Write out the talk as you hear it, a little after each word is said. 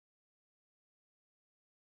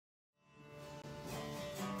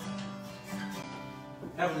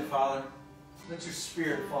Heavenly Father, let your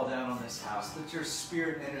Spirit fall down on this house. Let your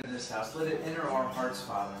Spirit enter this house. Let it enter our hearts,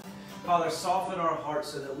 Father. Father, soften our hearts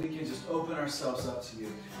so that we can just open ourselves up to you,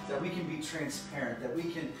 that we can be transparent, that we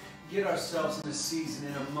can get ourselves in a season,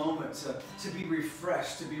 in a moment to be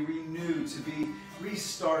refreshed, to be renewed, to be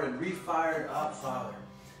restarted, refired up, Father.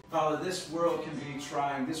 Father, this world can be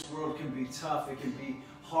trying. This world can be tough. It can be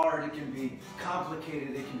hard. It can be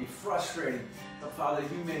complicated. It can be frustrating. But Father,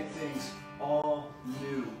 you make things all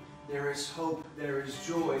new. There is hope. There is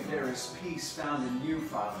joy. There is peace found in you,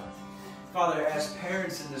 Father. Father, as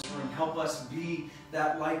parents in this room, help us be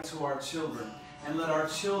that light to our children. And let our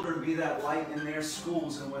children be that light in their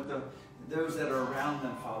schools and with those that are around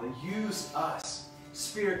them, Father. Use us.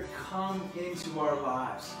 Spirit, come into our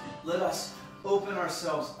lives. Let us open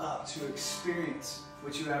ourselves up to experience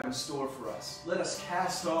what you have in store for us. Let us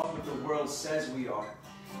cast off what the world says we are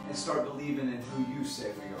and start believing in who you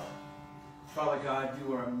say we are. Father God,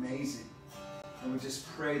 you are amazing. And we just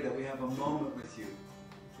pray that we have a moment with you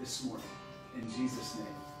this morning. In Jesus' name,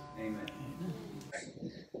 amen.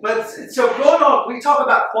 But so going on, we talk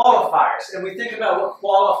about qualifiers, and we think about what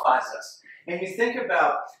qualifies us. And you think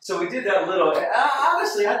about, so we did that little,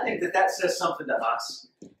 honestly, I think that says something to us.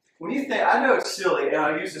 When you think, I know it's silly, and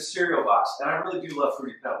I use a cereal box, and I really do love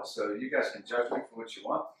Fruity Pebbles, so you guys can judge me for what you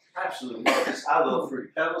want. I absolutely love this. I love Fruity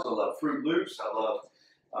Pebbles, I love Fruit Loops, I love,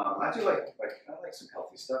 I do like some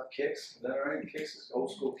healthy stuff. Kicks, is that all right? Kicks is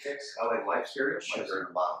old school Kicks. I like Life cereal. Sugar in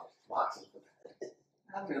a bottle. Boxes.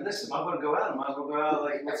 I mean, listen, if I'm going to go out, I might as well go out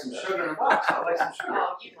like with some sugar in a box. I like some sugar.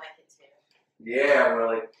 Oh, you like it too. Yeah,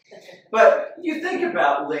 really. But you think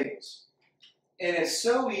about labels, and it's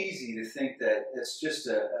so easy to think that it's just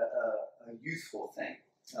a youthful thing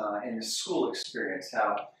in the school experience,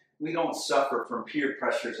 how we don't suffer from peer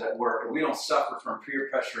pressures at work, or we don't suffer from peer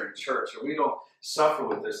pressure in church, or we don't suffer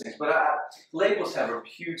with those things. But labels have a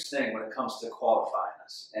huge thing when it comes to qualifying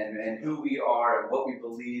us and who we are and what we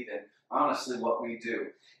believe and honestly what we do.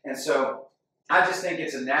 And so I just think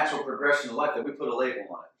it's a natural progression of life that we put a label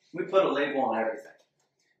on it. We put a label on everything.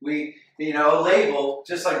 A label,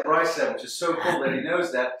 just like Bryce said, which is so cool that he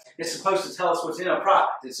knows that, it's supposed to tell us what's in a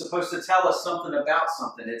product. It's supposed to tell us something about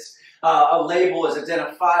something. It's a label is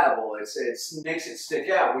identifiable. It makes it stick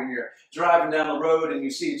out. When you're driving down the road and you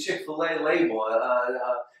see a Chick-fil-A label,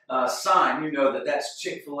 a sign, you know that that's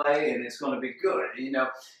Chick-fil-A and it's going to be good. You know,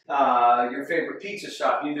 your favorite pizza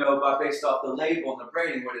shop, you know based off the label and the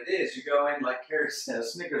branding what it is. You go in like Carrie said, a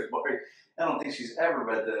Snickers bar. I don't think she's ever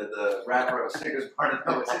read the wrapper of a Snickers bar to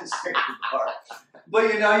know what's in a Snickers bar.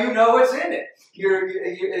 But you know what's in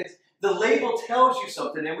it. The label tells you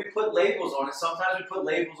something, and we put labels on it. Sometimes we put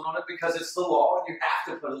labels on it because it's the law, and you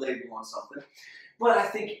have to put a label on something. But I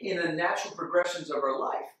think in the natural progressions of our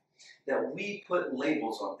life, that we put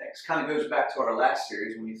labels on things. Kind of goes back to our last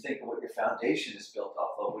series when you think of what your foundation is built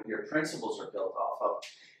off of, what your principles are built off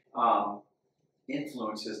of.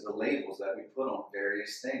 Influences the labels that we put on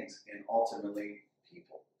various things and ultimately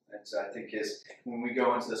people. And so I think is when we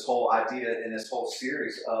go into this whole idea in this whole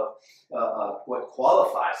series of what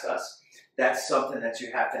qualifies us, that's something that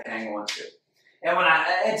you have to hang on to.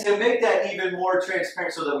 And to make that even more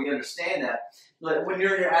transparent so that we understand that, like when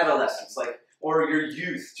you're in your adolescence, or your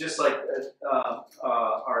youth, just like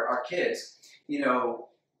our kids,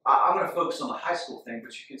 I'm going to focus on the high school thing,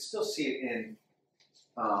 but you can still see it in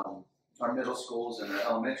our middle schools and our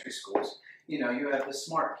elementary schools. You have the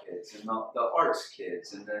smart kids and the arts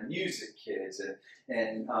kids and the music kids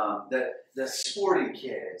and the sporty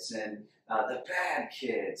kids and the bad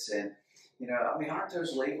kids. And, aren't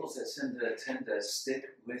those labels that tend to stick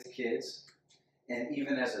with kids? And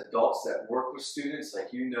even as adults that work with students, but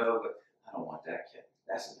I don't want that kid.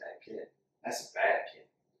 That's a bad kid. That's a bad kid.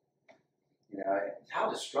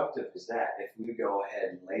 How destructive is that if we go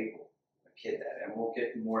ahead and label kid that, and we'll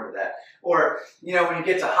get more to that. Or, when you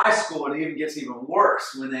get to high school, it even gets even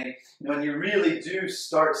worse when you really do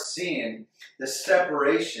start seeing the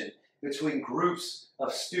separation between groups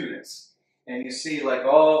of students. And you see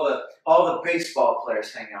all the baseball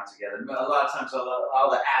players hang out together. A lot of times all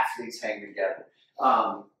the athletes hang together.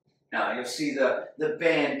 You'll see the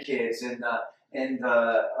band kids and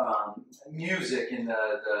the music and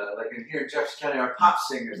like in here in Jefferson County, our pop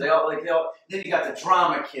singers. Then you got the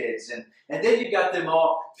drama kids and then you got them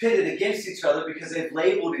all pitted against each other because they've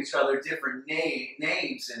labeled each other different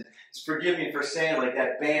names. And forgive me for saying like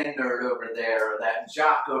that band nerd over there or that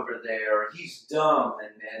jock over there or he's dumb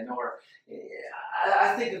or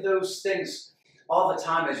I think of those things all the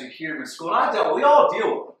time as you hear them in school. And we all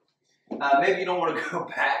deal with them. Maybe you don't want to go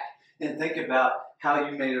back and think about how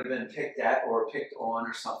you may have been picked at or picked on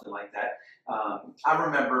or something like that. I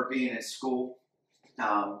remember being in school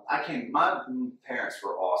My parents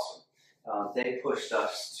were awesome. They pushed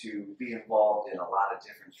us to be involved in a lot of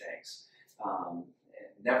different things.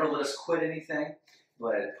 Never let us quit anything,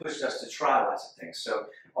 but pushed us to try lots of things. So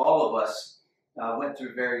all of us went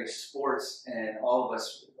through various sports, and all of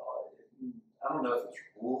us, I don't know if it was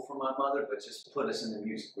rule from my mother, but just put us into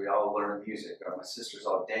music. We all learned music. My sisters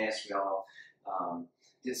all danced. We all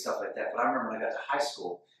did stuff like that. But I remember when I got to high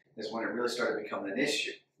school is when it really started becoming an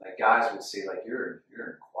issue. Like guys would say, like, you're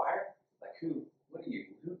in choir? Like who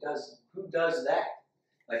does that?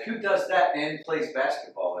 Like who does that and plays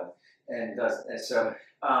basketball and does, and so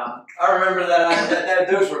I remember that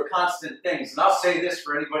those were constant things. And I'll say this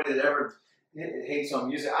for anybody that ever hates on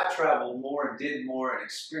music, I traveled more and did more and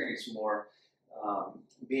experienced more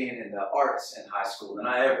being in the arts in high school than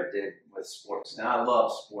I ever did with sports. And I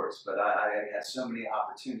love sports, but I had so many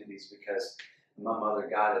opportunities because my mother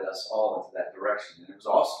guided us all into that direction, and it was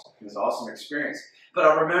awesome. It was an awesome experience. But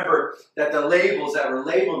I remember that the labels that were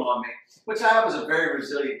labeled on me, which I was a very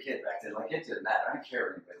resilient kid back then. Like it didn't matter. I didn't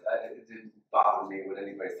care what anybody. It didn't bother me what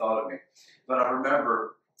anybody thought of me. But I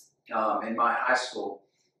remember in my high school,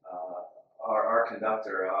 our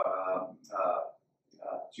conductor,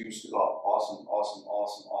 she used to go awesome,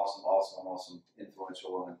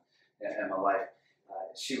 influential woman in my life.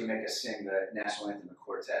 She would make us sing the national anthem in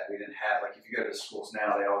quartet. We didn't have, like, if you go to schools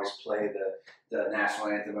now, they always play the national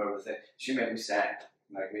anthem over the thing. She made me sing.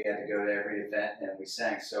 Like, we had to go to every event and we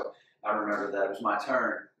sang. So I remember that it was my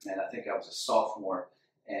turn, and I think I was a sophomore,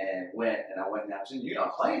 and I went and I was saying, you're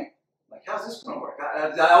not playing. Like, how's this going to work?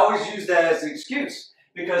 I always use that as an excuse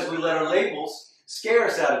because we let our labels scare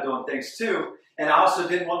us out of doing things too. And I also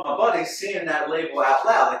didn't want my buddies seeing that label out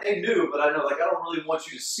loud. Like, they knew, but I know, like, I don't really want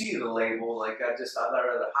you to see the label. Like, I'd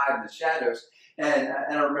rather hide in the shadows. And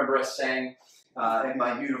I remember us saying in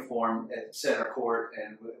my uniform at center court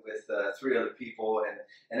and with 3 other people.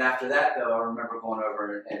 And after that, though, I remember going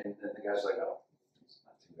over and the guy's like, oh, it's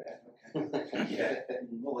not too bad. Okay. Yeah,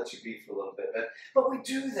 we'll let you be for a little bit. But we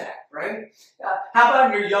do that, right? How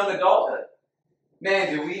about in your young adulthood?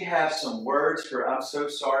 Man, do we have some words for, I'm so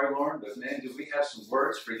sorry, Lauren, but man, do we have some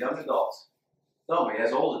words for young adults? Don't we?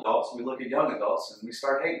 As old adults, we look at young adults and we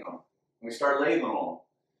start hating on them. And we start labeling on them,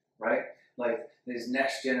 right? Like this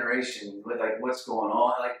next generation, with like what's going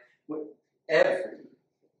on. Like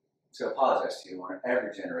so apologize to you, Lauren,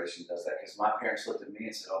 every generation does that because my parents looked at me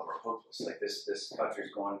and said, oh, we're hopeless. Like this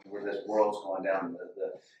country's going, where this world's going down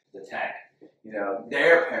the tank. You know,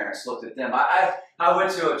 their parents looked at them. I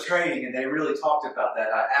went to a training and they really talked about that.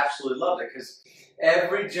 I absolutely loved it because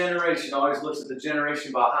every generation always looks at the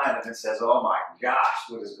generation behind them and says, oh my gosh,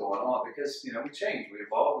 what is going on? Because, you know, we change, we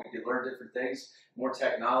evolve, we can learn different things, more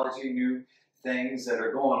technology, new things that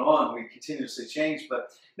are going on. We continuously change. But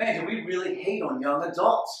man, do we really hate on young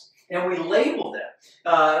adults? And we label them.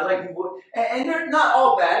 And they're not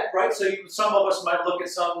all bad, right? So some of us might look at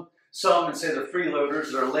some and say they're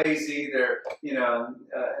freeloaders, they're lazy, they're, you know,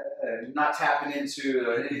 not tapping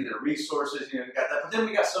into any of the resources, you know, we got that. But then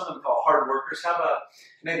we got some of them called hard workers. How about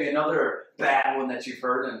maybe another bad one that you've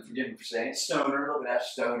heard, and forgive me for saying it, stoner. Look at that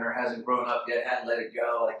stoner, hasn't grown up yet, hadn't let it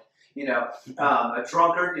go. Like, you know, a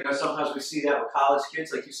drunkard, you know, sometimes we see that with college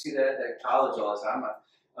kids. Like you see that at college all the time.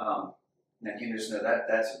 Now you just know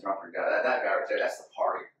that's a drunkard guy. That guy right there, that's the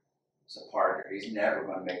party. It's a partier. He's never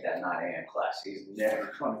going to make that 9 a.m. class. He's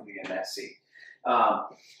never going to be in that seat. How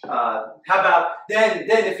about then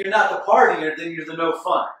if you're not the partier, then you're the no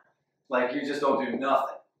fun. Like you just don't do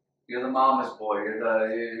nothing. You're the mama's boy.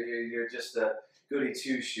 You're just the goody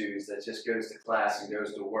two shoes that just goes to class and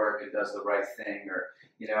goes to work and does the right thing, or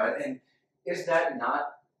you know. And is that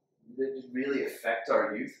not really affect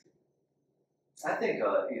our youth? I think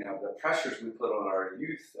you know, the pressures we put on our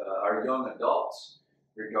youth, our young adults,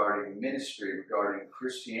 regarding ministry, regarding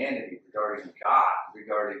Christianity, regarding God,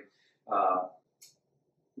 regarding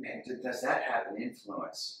man, does that have an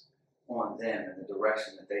influence on them and the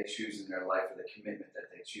direction that they choose in their life, or the commitment that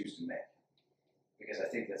they choose to make? Because I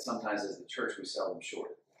think that sometimes as the church we sell them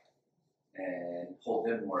short and hold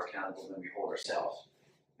them more accountable than we hold ourselves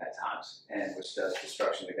at times, and which does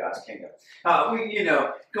destruction to God's kingdom. You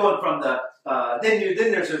know, going from the then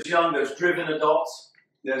there's those driven adults,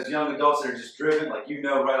 those young adults that are just driven, like, you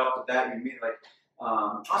know, right off the bat, you meet like.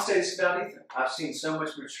 I'll say this about Ethan. I've seen so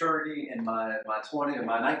much maturity in my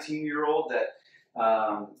 19-year-old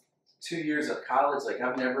that 2 years of college, like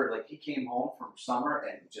I've never, like he came home from summer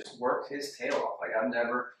and just worked his tail off. Like I'm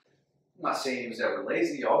not saying he was ever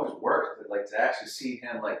lazy, he always worked, but like to actually see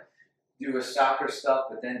him like do his soccer stuff,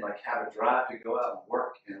 but then like have a drive to go out and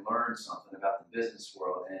work and learn something about the business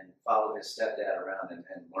world and follow his stepdad around and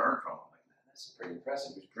learn from him. Like, man, that's pretty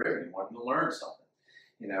impressive. He was driven. He wanted to learn something.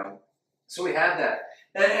 you know. So we have that.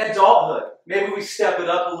 And adulthood. Maybe we step it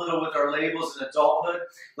up a little with our labels in adulthood.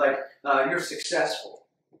 Like, you're successful.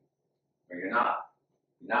 Or you're not.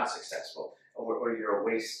 You're not successful. Or you're a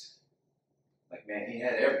waste. Like, man, he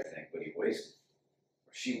had everything, but he wasted it.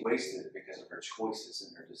 Or she wasted it because of her choices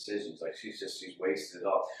and her decisions. Like, she's wasted it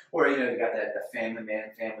all. Or, you know, you got that family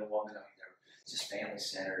man, family woman. They're just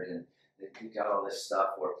family-centered and you got all this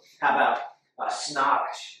stuff. Or how about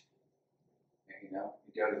snobbish? You know,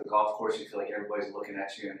 you go to the golf course, you feel like everybody's looking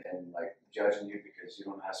at you and like judging you because you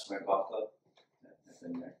don't know how to swing a golf club. That's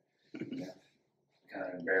in there. You know, kind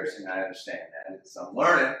of embarrassing. I understand that. It's I'm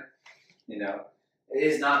learning. You know,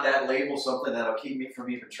 is not that label something that'll keep me from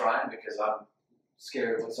even trying because I'm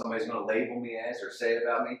scared of what somebody's going to label me as or say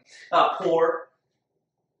about me. Poor,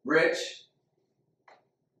 rich,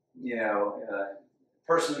 you know,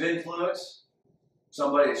 person of influence,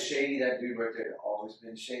 somebody that's shady. That dude right there, always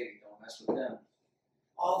been shady. Don't mess with them.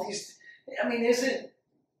 All these, I mean,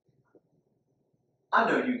 I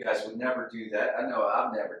know you guys would never do that. I know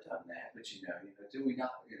I've never done that, but you know, do we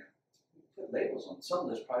not, you know, we put labels on some of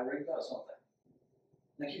those probably ring bells, don't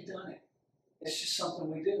they? Like you've done it. It's just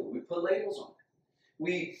something we do. We put labels on it.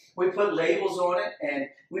 We put labels on it, and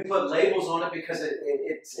we put labels on it because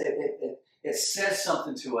it says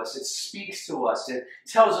something to us. It speaks to us. It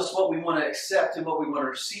tells us what we want to accept and what we want to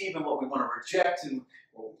receive and what we want to reject and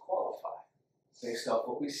what we qualify based off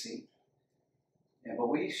what we see. But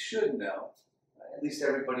we should know, at least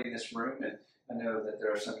everybody in this room, and I know that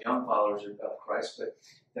there are some young followers of Christ, but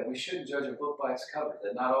that we shouldn't judge a book by its cover,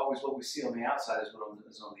 that not always what we see on the outside is what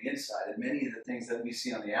is on the inside. And many of the things that we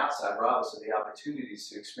see on the outside rob us of the opportunities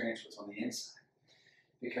to experience what's on the inside.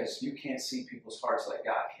 Because you can't see people's hearts like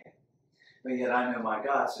God can. But yet I know my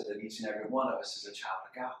God said that each and every one of us is a child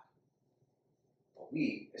of God. But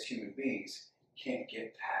we, as human beings, can't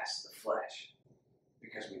get past the flesh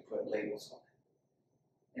because we put labels on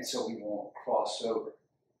it. And so we won't cross over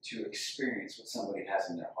to experience what somebody has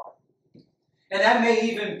in their heart. And that may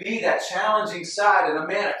even be that challenging side. And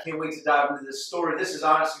man, I can't wait to dive into this story. This is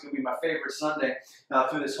honestly going to be my favorite Sunday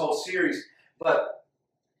through this whole series. But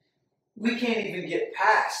we can't even get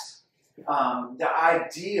past the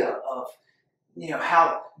idea of, you know,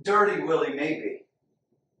 how dirty Willie may be.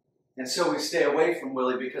 And so we stay away from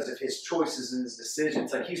Willie because of his choices and his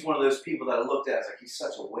decisions. Like he's one of those people that I looked at as like he's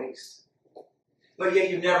such a waste. But yet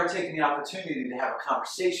you've never taken the opportunity to have a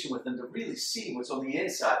conversation with him to really see what's on the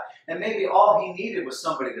inside. And maybe all he needed was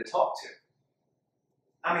somebody to talk to.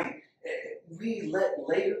 I mean, we let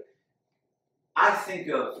later. I think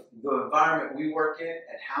of the environment we work in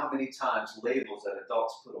and how many times labels that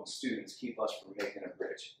adults put on students keep us from making a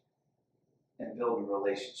bridge and building a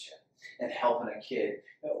relationship and helping a kid.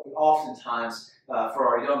 Oftentimes, for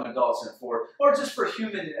our young adults and or just for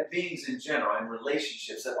human beings in general and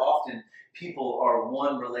relationships, that often people are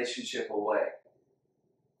one relationship away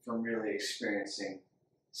from really experiencing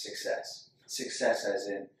success. Success as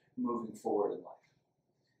in moving forward in life.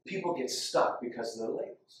 People get stuck because of their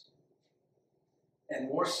labels. And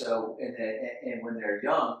more so and when they're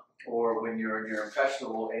young or when you're in your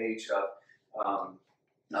impressionable age of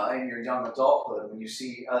in your young adulthood, when you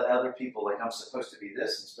see other people like, I'm supposed to be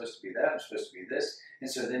this, I'm supposed to be that, I'm supposed to be this. And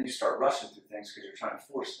so then you start rushing through things because you're trying to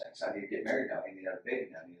force things. I need to get married now, I need to have a baby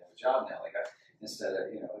now, I need to have a job now. Instead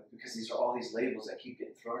of, because these are all these labels that keep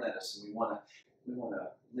getting thrown at us and we want to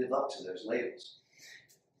live up to those labels.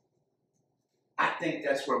 I think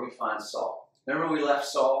that's where we find Saul. Remember we left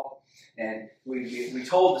Saul and we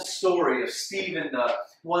told the story of Stephen,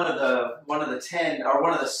 one of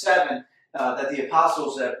the seven that the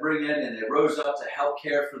apostles that bring in, and they rose up to help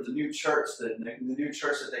care for the new church, the new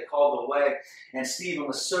church that they called the Way. And Stephen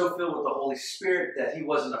was so filled with the Holy Spirit that he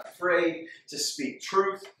wasn't afraid to speak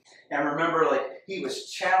truth. And remember, like, he was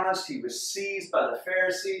challenged, he was seized by the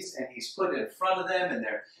Pharisees, and he's put in front of them, and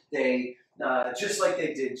they just like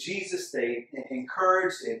they did Jesus, they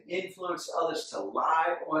encouraged and influenced others to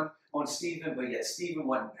lie on Stephen, but yet Stephen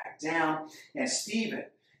went back down, and Stephen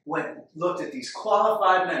looked at these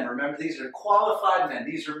qualified men. Remember, these are qualified men.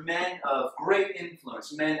 These are men of great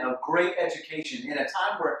influence, men of great education in a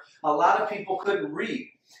time where a lot of people couldn't read.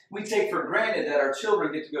 We take for granted that our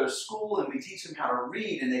children get to go to school and we teach them how to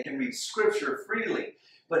read and they can read scripture freely.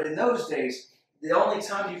 But in those days, the only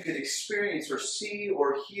time you could experience or see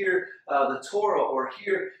or hear the Torah or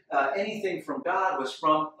hear anything from God was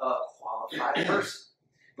from a qualified person.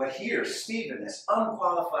 But here, Stephen, this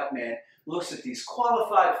unqualified man, looks at these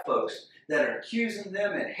qualified folks that are accusing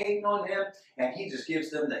them and hating on him, and he just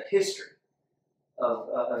gives them the history of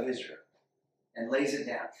Israel. and lays it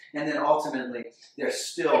down. And then ultimately, they're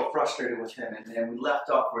still frustrated with him. And we left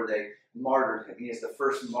off where they martyred him. He is the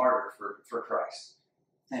first martyr for Christ.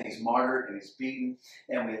 And he's martyred and he's beaten.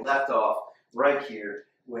 And we left off right here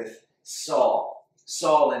with Saul.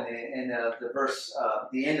 Saul in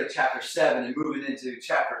the end of chapter 7 and moving into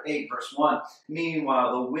chapter 8, verse 1.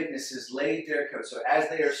 Meanwhile, the witnesses laid their coats. So as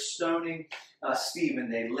they are stoning Stephen,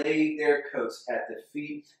 they laid their coats at the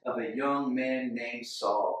feet of a young man named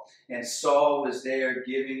Saul. And Saul was there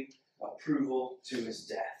giving approval to his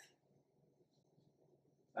death.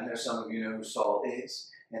 I know some of you know who Saul is,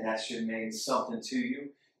 and that should mean something to you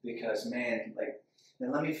because, man,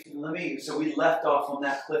 and so we left off on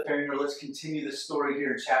that cliffhanger. Let's continue the story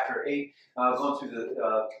here in chapter 8, going through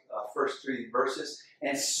the first 3 verses.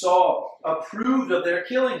 And Saul approved of their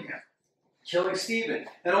killing Stephen.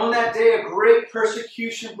 And on that day, a great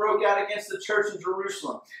persecution broke out against the church in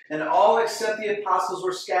Jerusalem. And all except the apostles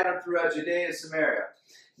were scattered throughout Judea and Samaria.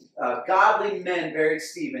 Godly men buried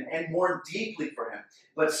Stephen and mourned deeply for him.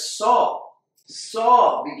 But Saul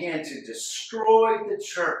began to destroy the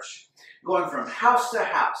church. Going from house to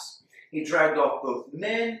house, he dragged off both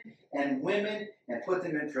men and women and put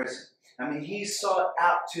them in prison. I mean, he sought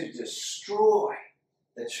out to destroy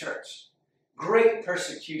the church. Great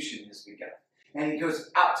persecution has begun. And he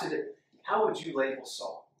goes out to how would you label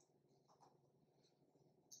Saul?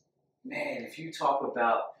 Man, if you talk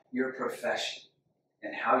about your profession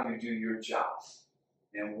and how you do your job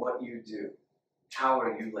and what you do, how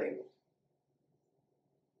are you labeled?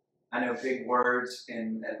 I know big words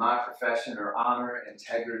in my profession are honor,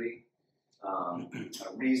 integrity,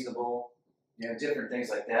 reasonable, different things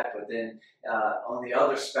like that. But then on the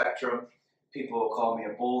other spectrum, people will call me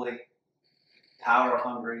a bully, power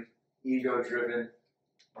hungry, ego driven,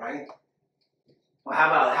 right? Well,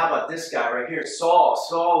 how about this guy right here, Saul?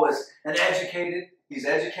 Saul was he's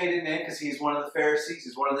an educated man because he's one of the Pharisees.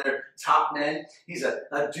 He's one of their top men. He's a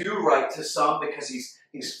do-right to some because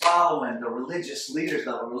he's following the religious leaders,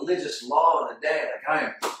 the religious law of the day.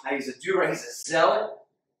 He's a do-right. He's a zealot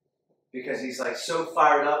because he's so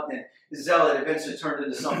fired up. And zealot eventually turned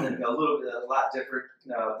into something a lot different.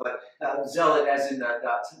 But zealot as in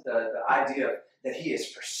the idea that he is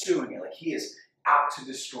pursuing it, he is out to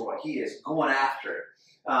destroy. He is going after it.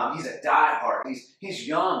 He's a diehard. He's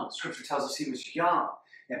young. Scripture tells us he was young,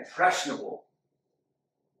 impressionable.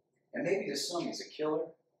 And maybe to some he's a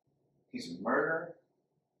killer. He's a murderer.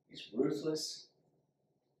 He's ruthless.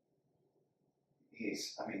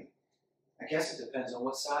 I guess it depends on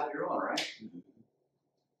what side you're on, right? Mm-hmm.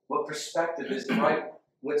 What perspective is the right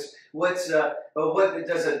one?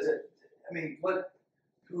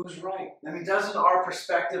 Who's right? Doesn't our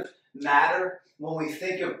perspective matter when we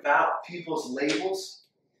think about people's labels?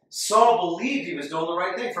 Saul believed he was doing the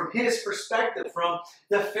right thing from his perspective, from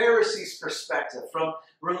the Pharisees' perspective, from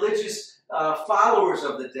religious followers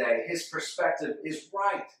of the day. His perspective is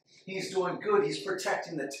right. He's doing good. He's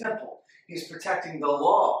protecting the temple. He's protecting the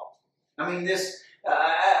law.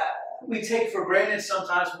 We take for granted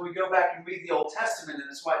sometimes when we go back and read the Old Testament, and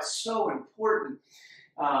that's why it's so important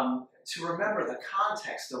to remember the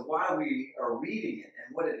context of why we are reading it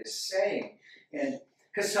and what it is saying. And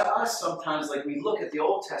because to us, sometimes, we look at the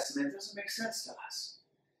Old Testament, it doesn't make sense to us.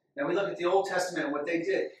 And we look at the Old Testament and what they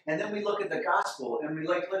did, and then we look at the Gospel, and we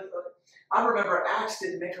I remember Acts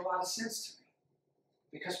didn't make a lot of sense to me.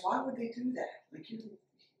 Because why would they do that?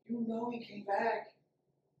 You know he came back.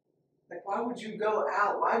 Why would you go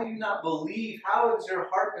out? Why do you not believe? How has your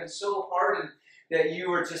heart been so hardened that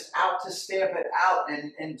you are just out to stamp it out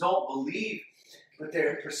and don't believe? But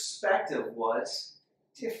their perspective was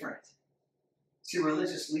different. See,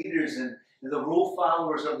 religious leaders and the rule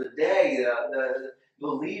followers of the day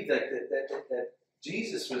believed that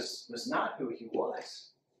Jesus was not who he was.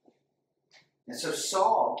 And so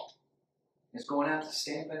Saul is going out to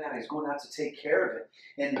stamp it out. He's going out to take care of it.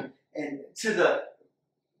 And to the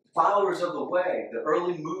followers of the way, the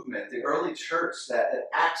early movement, the early church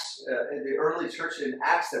the early church in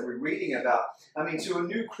Acts that we're reading about, to a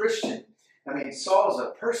new Christian, Saul's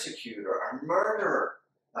a persecutor, a murderer,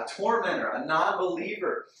 a tormentor, a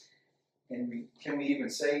non-believer. And can we even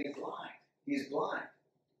say he's blind? He's blind.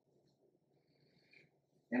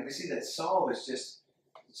 And we see that Saul was just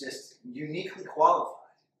uniquely qualified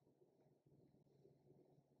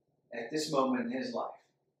at this moment in his life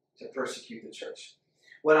to persecute the church.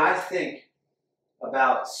 What I think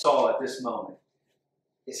about Saul at this moment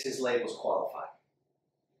is his labels qualify.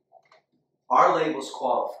 Our labels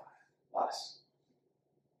qualify us.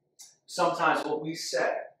 Sometimes what we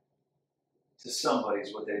say to somebody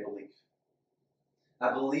is what they believe.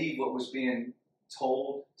 I believe what was being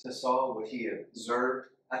told to Saul, what he observed.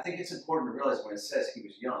 I think it's important to realize when it says he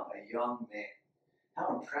was young, a young man.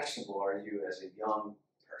 How impressionable are you as a young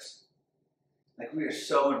person? Like, we are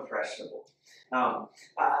so impressionable.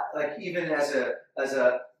 Like, even as a,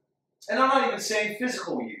 and I'm not even saying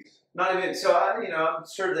physical youth. Not even, so I'm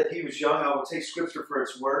sure that he was young. I will take scripture for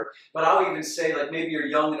its word, but I'll even say, like, maybe you're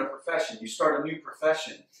young in a profession. You start a new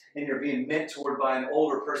profession, and you're being mentored by an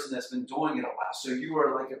older person that's been doing it a while. So you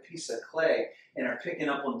are like a piece of clay and are picking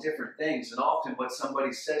up on different things. And often what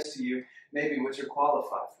somebody says to you, maybe what you're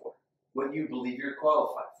qualified for, what you believe you're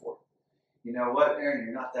qualified for. You know what, Aaron,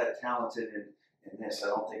 you're not that talented in this. I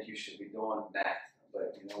don't think you should be doing that.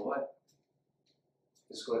 But you know what?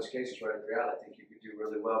 Physical education is right up your alley. I think you could do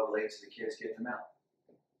really well, relate to the kids, get them out.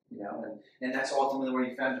 And that's ultimately where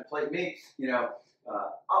you found your plate. Me,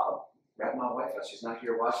 I'll wrap my wife out. She's not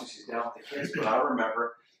here watching. She's down with the kids. But I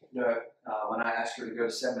remember when I asked her to go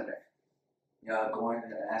to seminary, going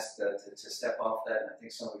and asked to step off that. And I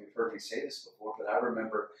think some of you have heard me say this before, but I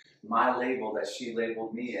remember my label that she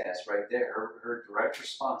labeled me as right there. Her direct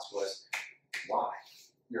response was, "Why?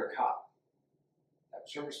 You're a cop." That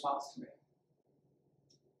was her response to me.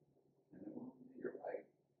 You're right,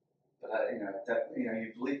 but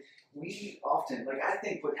you believe. We often, I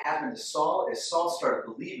think what happened to Saul is Saul started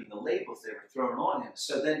believing the labels they were throwing on him.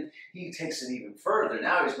 So then he takes it even further.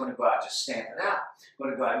 Now he's going to go out and just stamp it out.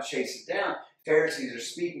 Going to go out and chase it down. Pharisees are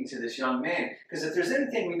speaking to this young man. Because if there's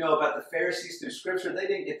anything we know about the Pharisees through Scripture, they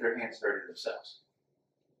didn't get their hands dirty themselves.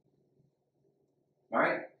 All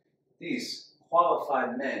right? These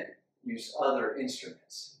qualified men used other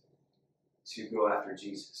instruments to go after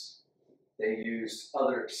Jesus. They used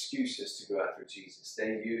other excuses to go after Jesus.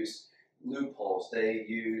 They used loopholes. They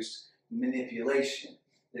used manipulation.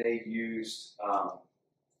 They used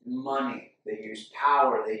money. They used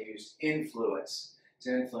power. They used influence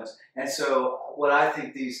to influence. And so what I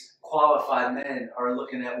think these qualified men are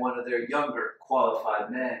looking at one of their younger qualified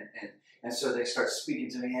men. And so they start speaking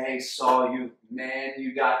to me, "Hey, Saul,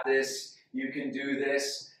 you got this. You can do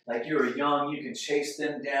this. Like, you're young, you can chase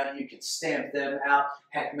them down, you can stamp them out.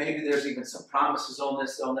 Heck, maybe there's even some promises on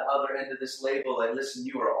the other end of this label. Like, listen,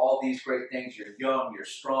 you are all these great things. You're young, you're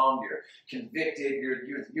strong, you're convicted,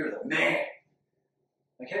 you're the man."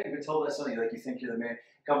 Like, have you been told that something? Like, you think you're the man?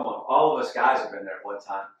 Come on, all of us guys have been there at one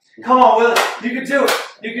time. Come on, Willie, you can do it.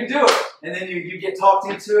 You can do it. And then you get talked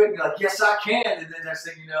into it, and you're like, "Yes, I can." And then next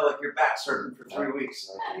thing you know, like, you're back surfing for 3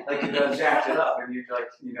 weeks. Like, you done jacked it up, and you're like,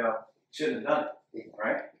 shouldn't have done it,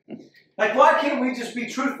 right? Like, why can't we just be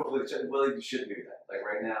truthful with each other? Well, you should do that, like,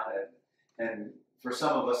 right now. And for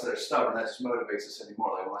some of us that are stubborn, that just motivates us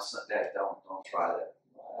anymore. Like, my son, Dad, don't try that.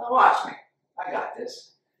 Watch me. I got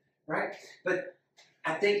this, right? But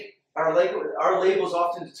I think our labels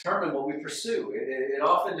often determine what we pursue. It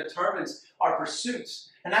often determines our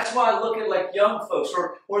pursuits. And that's why I look at, like, young folks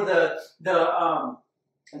or the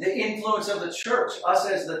influence of the church, us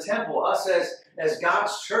as the temple, us as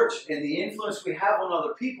God's church, and the influence we have on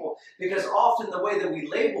other people, because often the way that we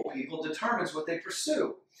label people determines what they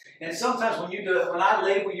pursue. And sometimes when I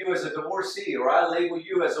label you as a divorcee, or I label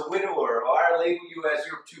you as a widower, or I label you as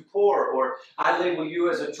you're too poor, or I label you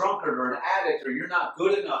as a drunkard or an addict, or you're not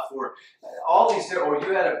good enough, or all these, or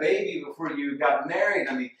you had a baby before you got married.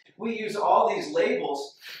 I mean, we use all these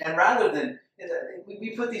labels, and rather than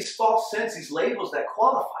we put these false sense, these labels that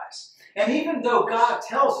qualify us. And even though God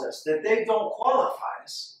tells us that they don't qualify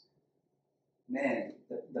us, man,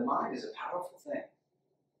 the mind is a powerful thing.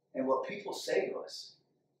 And what people say to us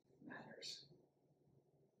matters.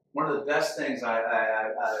 One of the best things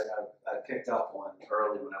I picked up on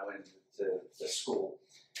early when I went to school,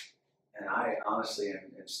 and I honestly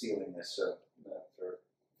am stealing this, so for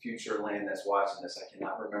future Lane that's watching this, I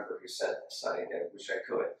cannot remember who said this. I wish I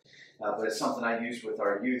could. But it's something I use with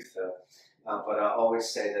our youth. But I always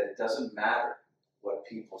say that it doesn't matter what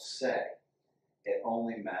people say. It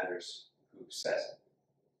only matters who says it.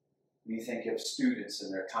 When you think of students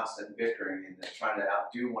and their constant bickering and they're trying to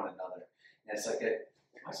outdo one another, and it's like,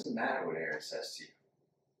 why does it matter what Aaron says to you?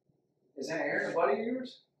 Is that Aaron a buddy of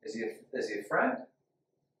yours? Is he a friend?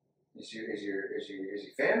 Is he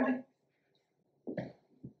family?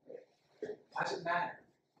 Why does it matter?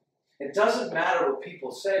 It doesn't matter what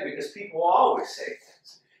people say, because people always say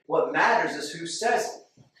things. What matters is who says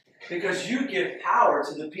it, because you give power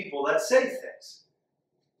to the people that say things.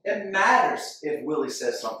 It matters if Willie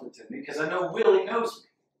says something to me, because I know Willie knows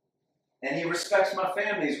me, and he respects my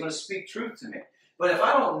family. He's going to speak truth to me. But if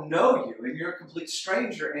I don't know you, and you're a complete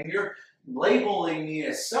stranger, and you're labeling me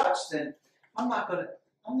as such, then I'm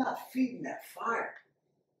not feeding that fire.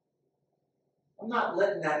 I'm not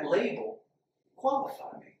letting that label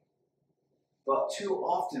qualify me. But too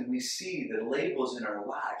often we see the labels in our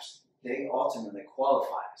lives, they ultimately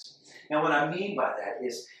qualify us. And what I mean by that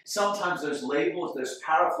is sometimes those labels, those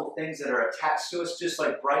powerful things that are attached to us, just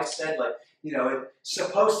like Bryce said, like, it's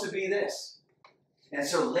supposed to be this. And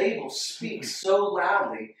so labels speak so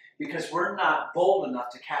loudly because we're not bold enough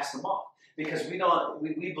to cast them off. Because we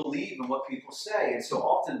believe in what people say. And so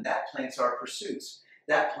often that plants our pursuits.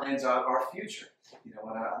 That plans our future. You know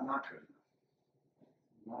what, I'm not good enough.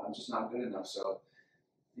 No, I'm just not good enough, so,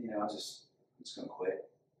 I'm just going to quit.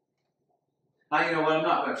 Now, you know what, I'm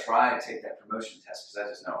not going to try and take that promotion test because I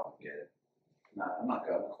just know I won't get it. No, I'm not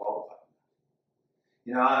going to qualify.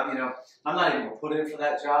 I'm not even going to put in for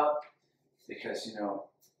that job because,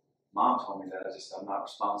 Mom told me that I'm not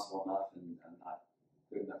responsible enough and I'm not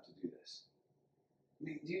good enough to do this. I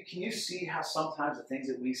mean, can you see how sometimes the things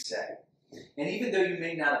that we say, and even though you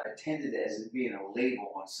may not have intended it as it being a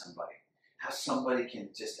label on somebody, how somebody can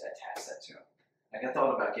just attach that to them. Like I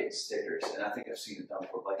thought about getting stickers, and I think I've seen it done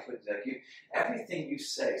before. Like everything you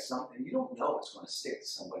say, something you don't know it's going to stick to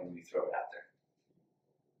somebody when you throw it out there.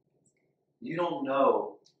 You don't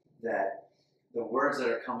know that the words that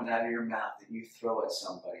are coming out of your mouth that you throw at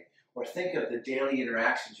somebody, or think of the daily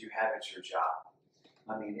interactions you have at your job.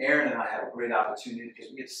 I mean, Aaron and I have a great opportunity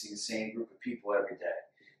because we get to see the same group of people every day.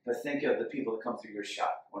 But think of the people that come through your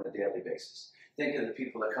shop on a daily basis. Think of the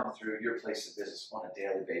people that come through your place of business on a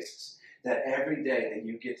daily basis. That every day that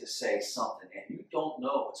you get to say something and you don't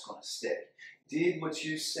know what's going to stick. Did what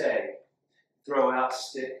you say throw out,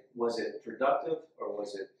 stick? Was it productive or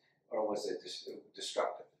was it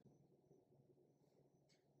destructive?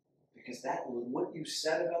 Because what you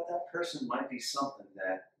said about that person might be something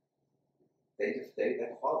that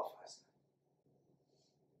qualifies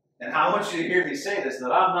them. And I want you to hear me say this,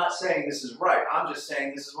 that I'm not saying this is right. I'm just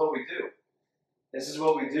saying this is what we do. This is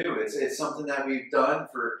what we do. It's something that we've done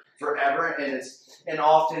for forever, and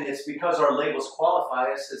often it's because our labels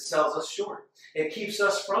qualify us, it sells us short. It keeps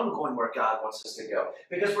us from going where God wants us to go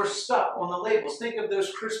because we're stuck on the labels. Think of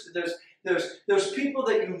those people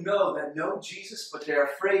that you know that know Jesus, but they're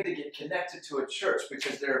afraid to get connected to a church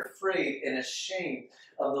because they're afraid and ashamed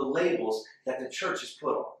of the labels that the church has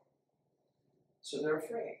put on. So they're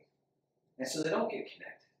afraid. And so they don't get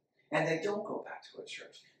connected. And they don't go back to a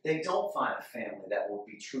church. They don't find a family that will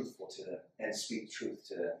be truthful to them and speak truth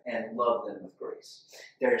to them and love them with grace.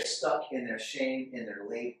 They're stuck in their shame, in their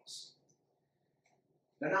labels.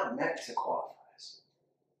 They're not meant to qualify us.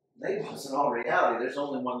 Labels in all reality, there's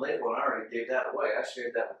only one label, and I already gave that away. I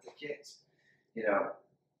shared that with the kids. I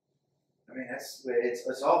mean,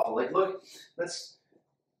 it's awful. Like, look, let's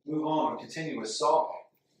move on and continue with Saul.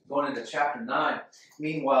 Going into chapter 9,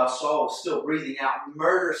 meanwhile, Saul was still breathing out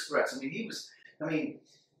murderous threats. We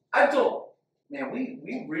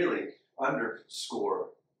really underscore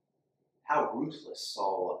how ruthless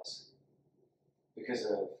Saul was. Because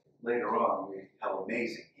of later on, how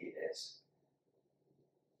amazing he is.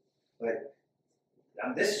 But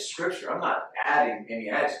this is scripture. I'm not adding any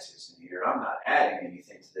adjectives in here. I'm not adding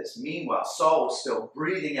anything to this. Meanwhile, Saul was still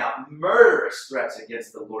breathing out murderous threats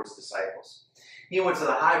against the Lord's disciples. He went to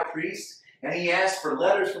the high priest and he asked for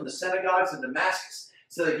letters from the synagogues in Damascus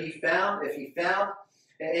so that if he found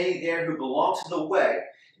any there who belonged to the way,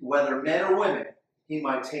 whether men or women, he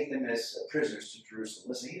might take them as prisoners to Jerusalem.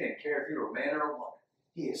 Listen, he didn't care if you were a man or a woman.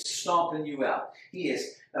 He is stomping you out. He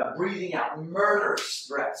is breathing out murderous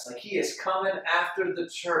threats. Like he is coming after the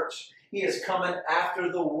church. He is coming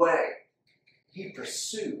after the way. He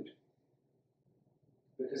pursued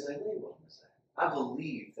because they labeled him as that. I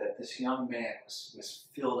believe that this young man was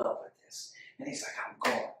filled up with this. And he's like, I'm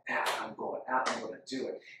going out, I'm going to do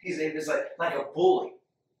it. He's like a bully.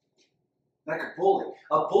 Like a bully.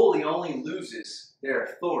 A bully only loses their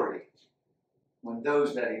authority when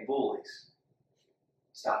those that he bullies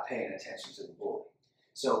stop paying attention to the bully.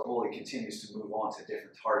 So a bully continues to move on to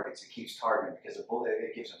different targets. It keeps targeting because the bully,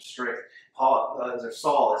 it gives him strength.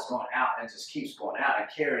 Saul is going out and just keeps going out and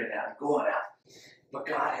carrying it out and going out. But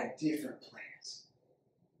God had different plans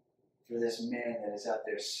for this man that is out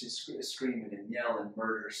there screaming and yelling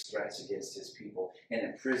murderous threats against his people and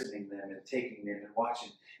imprisoning them and taking them and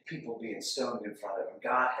watching people being stoned in front of him.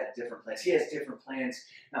 God had different plans. He has different plans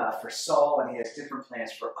for Saul, and he has different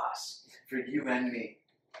plans for us, for you and me.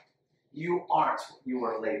 You aren't what you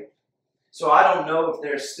are labeled. So I don't know if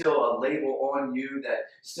there's still a label on you that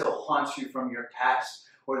still haunts you from your past,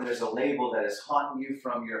 or there's a label that is haunting you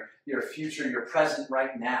from your future, your present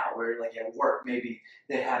right now, where like at work, maybe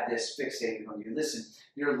they have this fixated on you. Listen,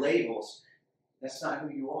 your labels, that's not who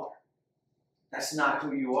you are. That's not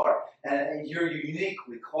who you are. And you're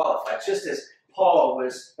uniquely qualified. Just as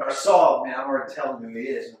Saul, man, I'm already telling him who he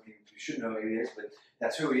is. I'm not even too should know who he is, but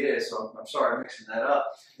that's who he is, so I'm sorry I'm mixing that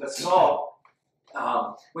up. But Saul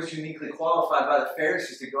was uniquely qualified by the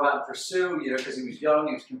Pharisees to go out and pursue, because he was young,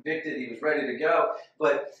 he was convicted, he was ready to go.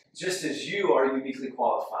 But just as you are uniquely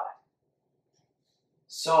qualified,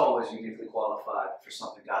 Saul was uniquely qualified for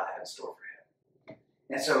something God had in store for him.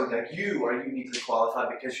 And so you are uniquely qualified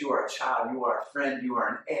because you are a child, you are a friend, you are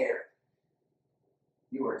an heir.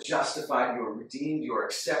 You are justified, you are redeemed, you are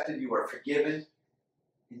accepted, you are forgiven,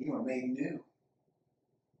 and you are made new.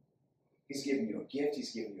 He's given you a gift,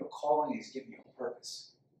 he's given you a calling, he's given you a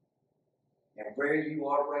purpose. And where you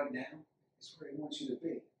are right now is where he wants you to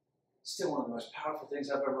be. Still one of the most powerful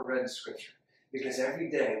things I've ever read in Scripture. Because every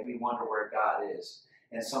day we wonder where God is.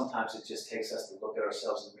 And sometimes it just takes us to look at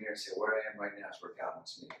ourselves in the mirror and say, where I am right now is where God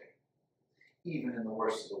wants me to be. Even in the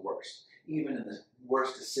worst of the worst. Even in the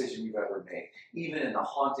worst decision you've ever made. Even in the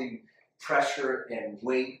haunting pressure and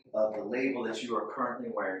weight of the label that you are currently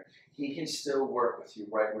wearing. He can still work with you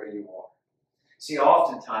right where you are. See,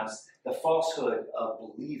 oftentimes, the falsehood of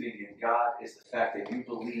believing in God is the fact that you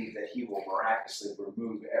believe that he will miraculously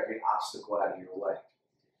remove every obstacle out of your way.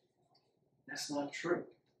 That's not true.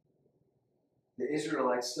 The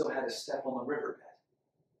Israelites still had to step on the riverbed.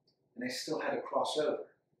 And they still had to cross over.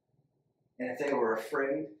 And if they were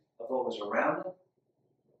afraid of what was around them,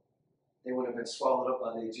 they would have been swallowed up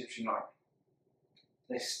by the Egyptian army.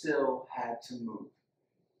 They still had to move.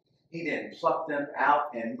 He didn't pluck them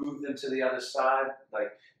out and move them to the other side,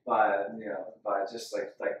 like by just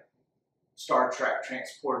like Star Trek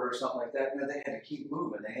transporter or something like that. No, they had to keep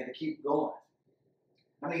moving. They had to keep going.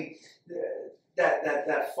 I mean,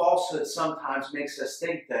 that falsehood sometimes makes us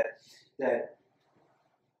think that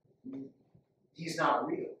he's not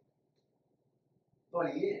real,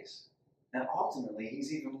 but he is, and ultimately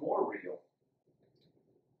he's even more real.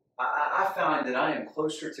 I find that I am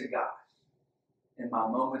closer to God in my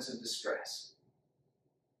moments of distress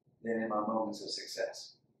than in my moments of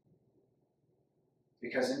success.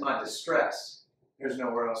 Because in my distress, there's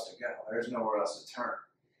nowhere else to go. There's nowhere else to turn.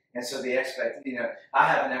 And so I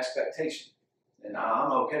have an expectation, and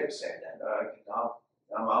I'm okay with saying that.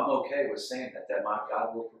 I'm okay with saying that my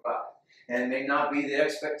God will provide. And it may not be the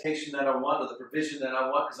expectation that I want or the provision that I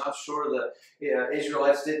want, because I'm sure the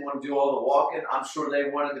Israelites didn't want to do all the walking. I'm sure they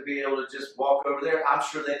wanted to be able to just walk over there. I'm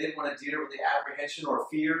sure they didn't want to deal with the apprehension or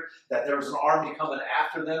fear that there was an army coming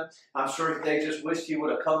after them. I'm sure if they just wished he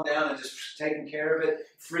would have come down and just taken care of it,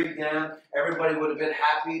 freaked down, everybody would have been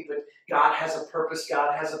happy. But God has a purpose.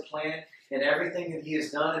 God has a plan. And everything that he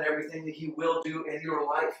has done and everything that he will do in your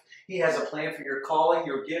life. He has a plan for your calling,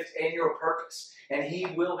 your gift, and your purpose. And he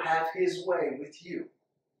will have his way with you.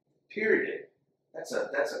 Period. That's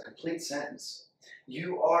a complete sentence.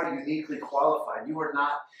 You are uniquely qualified. You are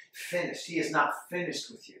not finished. He is not finished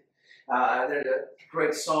with you. There's a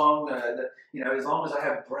great song, as long as I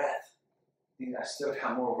have breath, I still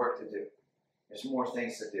got more work to do. There's more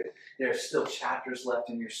things to do. There's still chapters left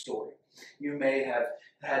in your story. You may have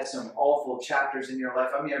had some awful chapters in your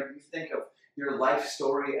life. I mean, you think of your life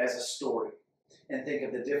story as a story and think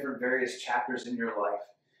of the different various chapters in your life.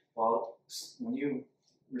 Well, when you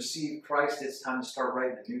receive Christ, it's time to start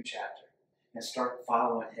writing a new chapter and start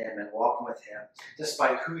following him and walking with him.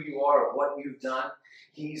 Despite who you are or what you've done,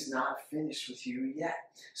 he's not finished with you yet.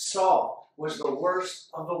 Saul was the worst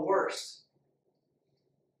of the worst.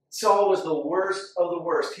 Saul was the worst of the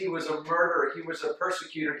worst. He was a murderer. He was a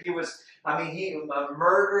persecutor. He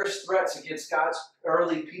murderous threats against God's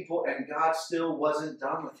early people, and God still wasn't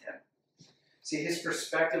done with him. See, his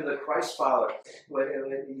perspective, the Christ follower,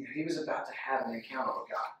 he was about to have an encounter with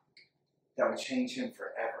God that would change him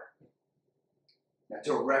forever. A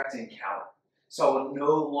direct encounter. Saul would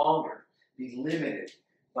no longer be limited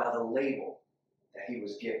by the label that he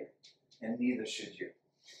was given, and neither should you.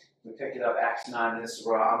 We pick it up, Acts 9, and this is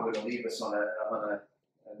where I'm going to leave us on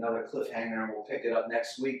another cliffhanger, and we'll pick it up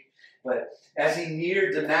next week. But as he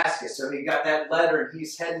neared Damascus, so he got that letter, and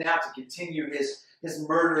he's heading out to continue his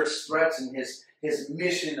murderous threats and his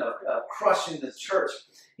mission of crushing the church.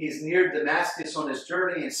 He's near Damascus on his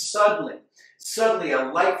journey, and suddenly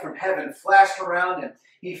a light from heaven flashed around him.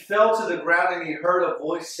 He fell to the ground, and he heard a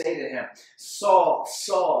voice say to him, "Saul,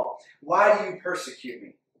 Saul, why do you persecute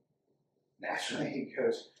me?" Naturally, he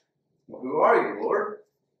goes, "Well, who are you, Lord?"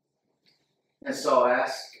 And Saul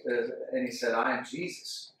asked, and he said, "I am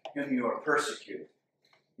Jesus, whom you are persecuting."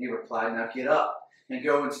 He replied, "Now get up and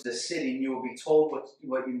go into the city, and you will be told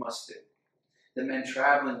what you must do." The men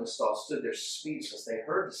traveling with Saul stood there speechless. They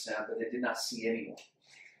heard the sound, but they did not see anyone.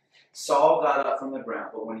 Saul got up from the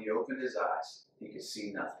ground, but when he opened his eyes, he could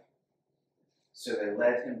see nothing. So they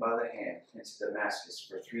led him by the hand into Damascus.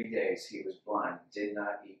 For 3 days he was blind, did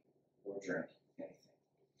not eat. or drink anything.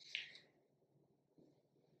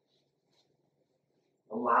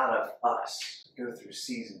 A lot of us go through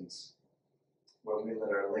seasons where we let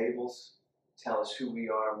our labels tell us who we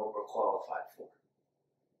are and what we're qualified for.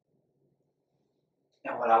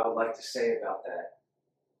 And what I would like to say about that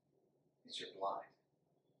is you're blind.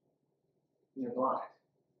 You're blind.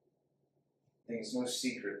 I think it's no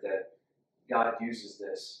secret that God uses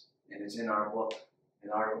this, and it's in our book, in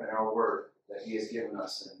our word that He has given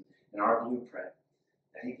us, and in our blueprint,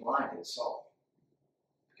 that He blinded Saul.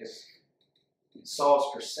 Because in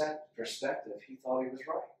Saul's perspective, he thought he was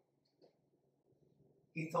right.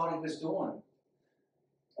 He thought he was doing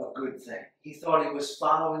a good thing. He thought he was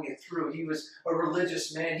following it through. He was a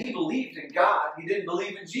religious man. He believed in God. He didn't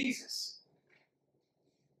believe in Jesus.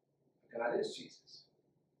 God is Jesus.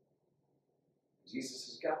 Jesus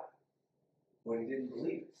is God. But he didn't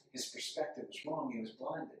believe it. His perspective was wrong. He was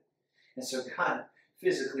blinded. And so God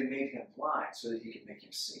physically made him blind so that He could make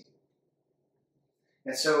him see.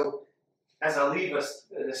 And so as I leave us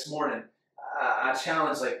this morning, I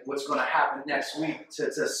challenge what's going to happen next week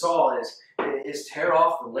to Saul is tear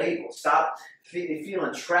off the label. Stop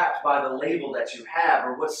feeling trapped by the label that you have,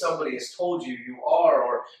 or what somebody has told you you are,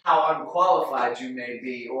 or how unqualified you may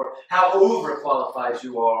be, or how overqualified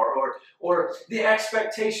you are, or the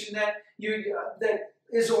expectation that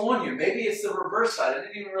is on you. Maybe it's the reverse side. I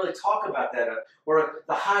didn't even really talk about that. Or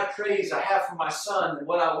the high praise I have for my son and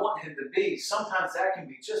what I want him to be. Sometimes that can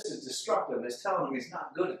be just as destructive as telling him he's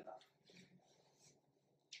not good enough.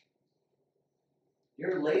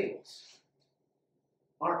 Your labels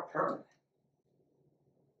aren't permanent.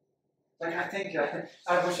 I think,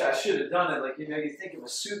 I wish I should have done it. You think of a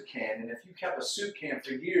soup can, and if you kept a soup can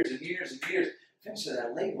for years and years and years, eventually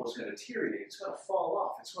that label is going to deteriorate. It's going to fall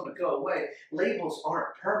off. It's going to go away. Labels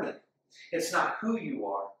aren't permanent. It's not who you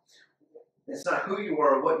are. It's not who you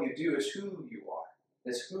are or what you do. It's who you are.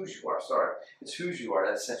 It's whose you are. Sorry. It's whose you are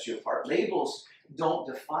that sets you apart. Labels don't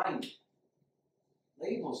define you.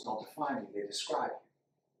 Labels don't define you. They describe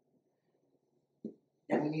you.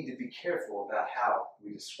 And we need to be careful about how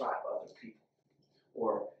we describe other people,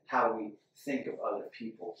 or how we think of other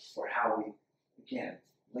people, or how we, again,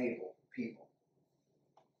 label people.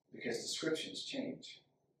 Because descriptions change.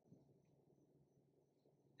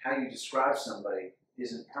 How you describe somebody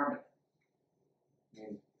isn't permanent. I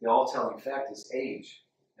mean, the all-telling fact is age.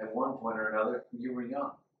 At one point or another, you were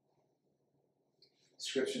young.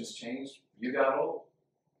 Descriptions changed. You got old.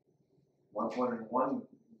 One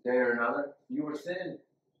day or another, you were thin.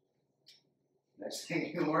 Next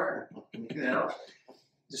thing you weren't.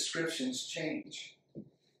 Descriptions change.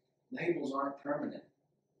 Labels aren't permanent.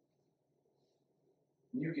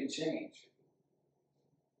 You can change.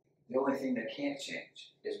 The only thing that can't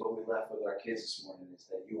change is what we left with our kids this morning, is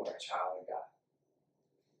that you are a child of God.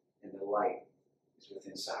 And the light is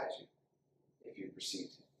within inside you, if you perceive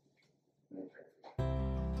it. Let me pray for you.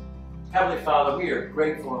 Heavenly Father, we are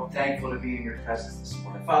grateful and thankful to be in your presence this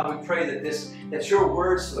morning. Father, we pray that your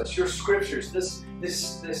words to us, your scriptures,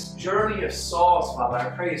 this journey of Saul's, Father, I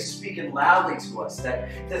pray is speaking loudly to us, that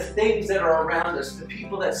the things that are around us, the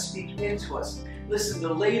people that speak into us, listen,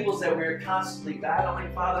 the labels that we are constantly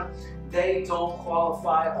battling, Father, they don't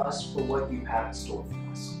qualify us for what you have in store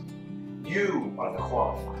for us. You are the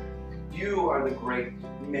qualifier. You are the great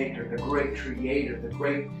maker, the great creator, the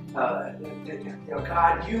great,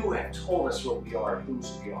 God, you have told us what we are,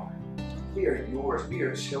 whose we are. We are yours. We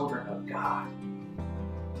are children of God.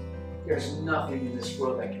 There's nothing in this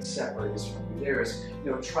world that can separate us from you. There is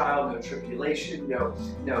no trial, no tribulation,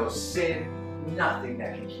 no sin, nothing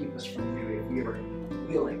that can keep us from you if we are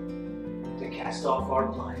willing to cast off our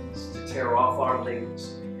blindness, to tear off our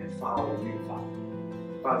labels and follow you, Father.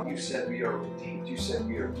 Father, you said we are redeemed. You said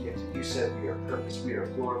we are gifted. You said we are purposed. We are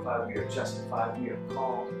glorified. We are justified. We are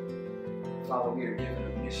called. Father, we are given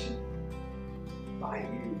a mission by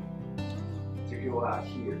you to go out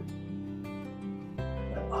here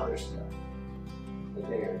and let others know that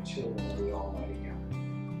they are children of the Almighty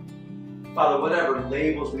God. Father, whatever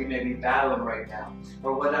labels we may be battling right now,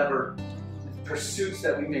 or whatever pursuits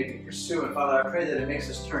that we may be pursuing, Father, I pray that it makes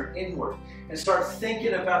us turn inward and start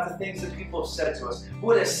thinking about the things that people have said to us,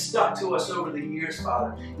 what has stuck to us over the years,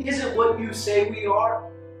 Father. Is it what you say we are?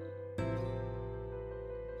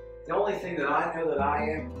 The only thing that I know that I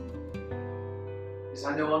am is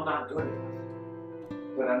I know I'm not good enough,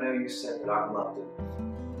 but I know you said that I'm loved enough.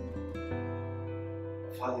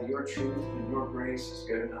 Father, your truth and your grace is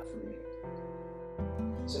good enough for me.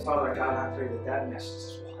 So, Father God, I pray that that message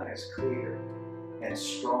is wise, clear, and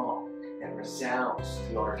strong, and resounds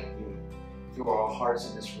through our community, through our hearts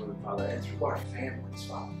in this room, Father, and through our families,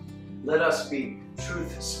 Father. Let us be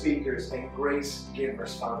truth speakers and grace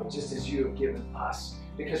givers, Father, just as you have given us,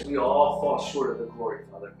 because we all fall short of the glory,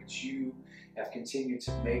 Father, but you have continued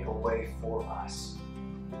to make a way for us.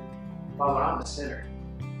 Father, I'm a sinner,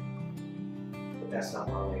 but that's not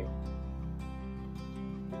my label.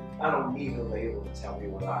 I don't need a label to tell me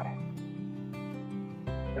what I am.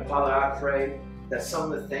 And Father, I pray that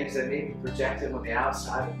some of the things that may be projected on the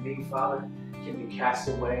outside of me, Father, can be cast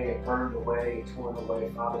away and burned away and torn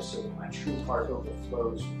away, Father, so that my true heart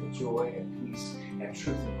overflows with the joy and peace and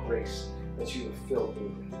truth and grace that you have filled me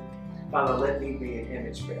with. Father, let me be an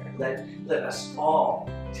image bearer. Let us all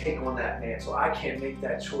take on that mantle. I can't make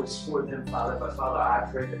that choice for them, Father, but Father, I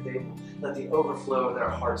pray that they will let the overflow of their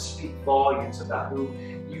hearts speak volumes about who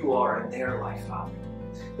you are in their life, Father.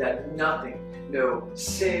 That nothing, no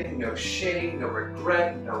sin, no shame, no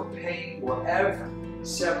regret, no pain will ever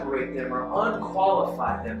separate them or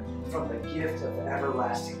unqualify them from the gift of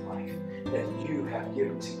everlasting life that you have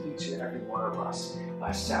given to each and every one of us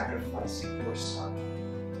by sacrificing your Son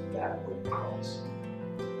that would cross.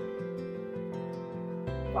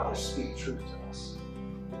 Father, speak truth to us.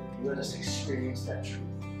 Let us experience that truth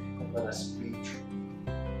and let us be truth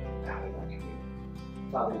out in our community.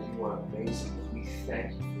 Father, you are amazing and we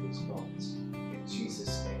thank you for these moments. In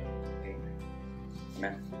Jesus' name, amen.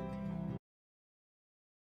 Amen.